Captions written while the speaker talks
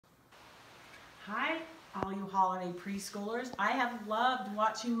Hi, all you holiday preschoolers. I have loved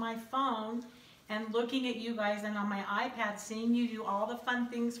watching my phone and looking at you guys and on my iPad seeing you do all the fun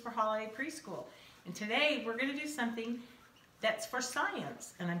things for holiday preschool. And today we're going to do something that's for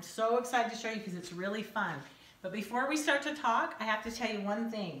science. And I'm so excited to show you because it's really fun. But before we start to talk, I have to tell you one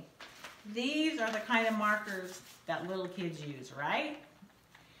thing. These are the kind of markers that little kids use, right?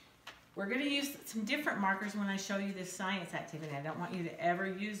 We're going to use some different markers when I show you this science activity. I don't want you to ever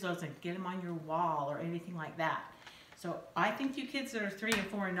use those and get them on your wall or anything like that. So I think you kids that are 3 and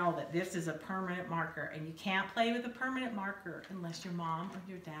 4 know that this is a permanent marker, and you can't play with a permanent marker unless your mom or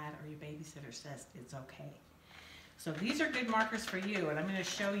your dad or your babysitter says it's okay. So these are good markers for you, and I'm going to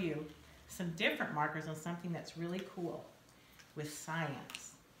show you some different markers on something that's really cool with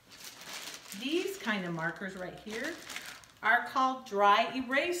science. These kind of markers right here are called dry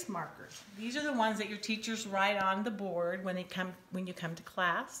erase markers. These are the ones that your teachers write on the board when you come to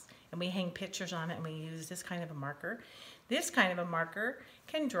class, and we hang pictures on it and we use this kind of a marker. This kind of a marker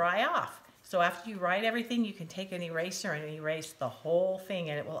can dry off. So after you write everything, you can take an eraser and erase the whole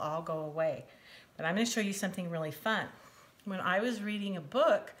thing and it will all go away. But I'm going to show you something really fun. When I was reading a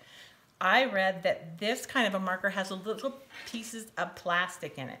book, I read that this kind of a marker has little pieces of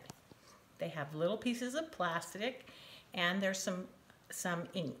plastic in it. They have little pieces of plastic, and there's some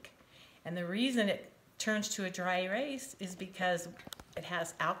ink. And the reason it turns to a dry erase is because it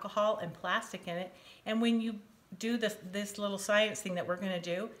has alcohol and plastic in it. And when you do this little science thing that we're going to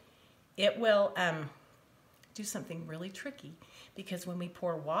do, it will do something really tricky, because when we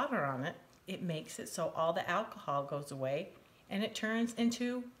pour water on it, it makes it so all the alcohol goes away and it turns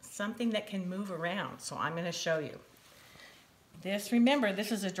into something that can move around. So I'm going to show you. Remember,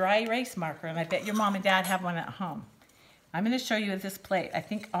 this is a dry erase marker, and I bet your mom and dad have one at home. I'm going to show you this plate. I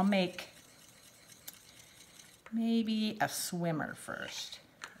think I'll make maybe a swimmer first,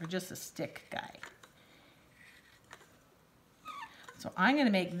 or just a stick guy. So I'm going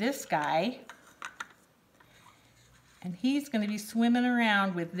to make this guy, and he's going to be swimming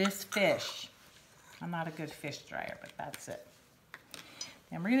around with this fish. I'm not a good fish dryer, but that's it.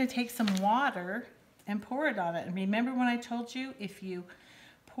 And we're going to take some water and pour it on it. And remember when I told you, if you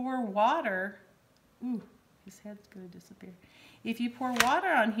pour water, ooh, his head's going to disappear. If you pour water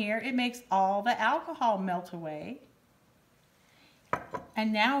on here, it makes all the alcohol melt away.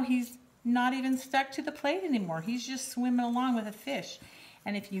 And now he's not even stuck to the plate anymore. He's just swimming along with a fish.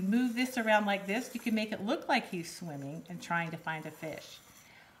 And if you move this around like this, you can make it look like he's swimming and trying to find a fish.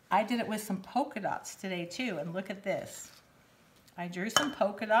 I did it with some polka dots today too, and look at this. I drew some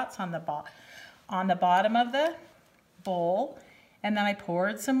polka dots on the bottom of the bowl, and then I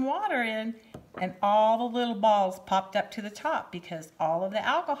poured some water in, and all the little balls popped up to the top because all of the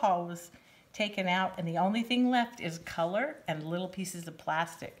alcohol was taken out, and the only thing left is color and little pieces of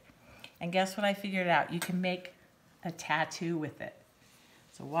plastic. And guess what I figured out? You can make a tattoo with it.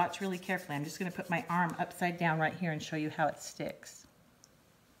 So watch really carefully. I'm just going to put my arm upside down right here and show you how it sticks.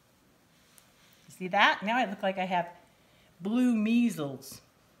 You see that? Now I look like I have blue measles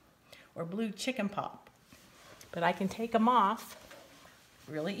or blue chicken pox. But I can take them off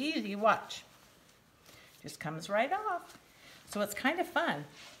really easy. Watch. Just comes right off. So it's kind of fun.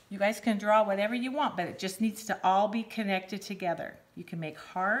 You guys can draw whatever you want, but it just needs to all be connected together. You can make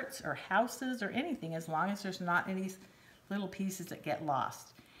hearts or houses or anything, as long as there's not any little pieces that get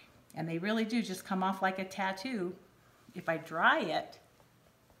lost. And they really do just come off like a tattoo. If I dry it,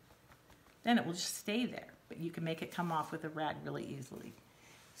 then it will just stay there. But you can make it come off with a rag really easily.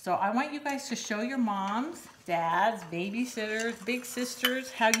 So I want you guys to show your moms, dads, babysitters, big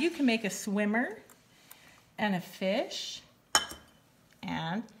sisters, how you can make a swimmer and a fish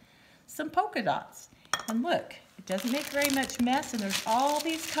and some polka dots. And look, it doesn't make very much mess, and there's all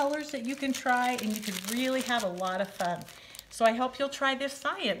these colors that you can try, and you can really have a lot of fun. So I hope you'll try this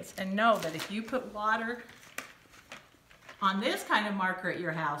science and know that if you put water on this kind of marker at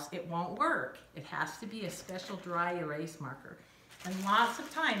your house, it won't work. It has to be a special dry erase marker. And lots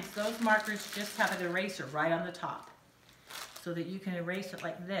of times, those markers just have an eraser right on the top so that you can erase it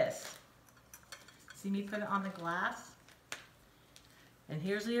like this. See me put it on the glass? And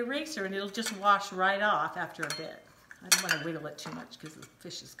here's the eraser, and it'll just wash right off after a bit. I don't want to wiggle it too much because the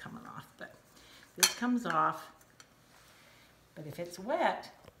fish is coming off, but this comes off. But if it's wet,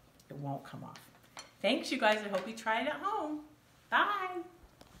 it won't come off. Thanks, you guys. I hope you try it at home. Bye.